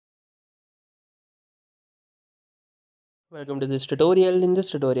Welcome to this tutorial. In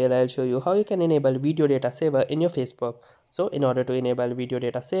this tutorial, I'll show you how you can enable video data saver in your Facebook. So in order to enable video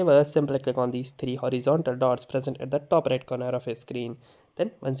data saver, simply click on these three horizontal dots present at the top right corner of your screen.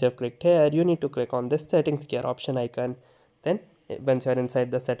 Then once you have clicked here, you need to click on this settings gear option icon. Then once you are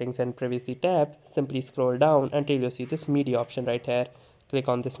inside the settings and privacy tab, simply scroll down until you see this media option right here. Click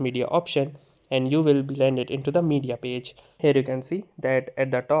on this media option and you will be landed into the media page. Here you can see that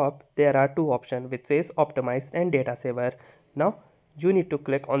at the top there are two options which says optimized and data saver. Now you need to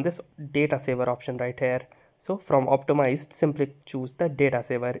click on this data saver option right here. So from optimized, simply choose the data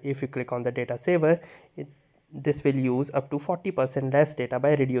saver. If you click on the data saver, this will use up to 40% less data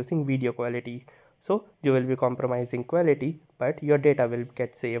by reducing video quality. So you will be compromising quality, but your data will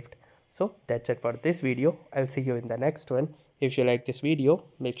get saved. So that's it for this video. I'll see you in the next one. If you like this video,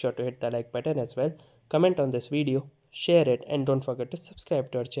 make sure to hit the like button as well. Comment on this video, share it, and don't forget to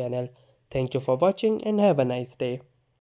subscribe to our channel. Thank you for watching and have a nice day.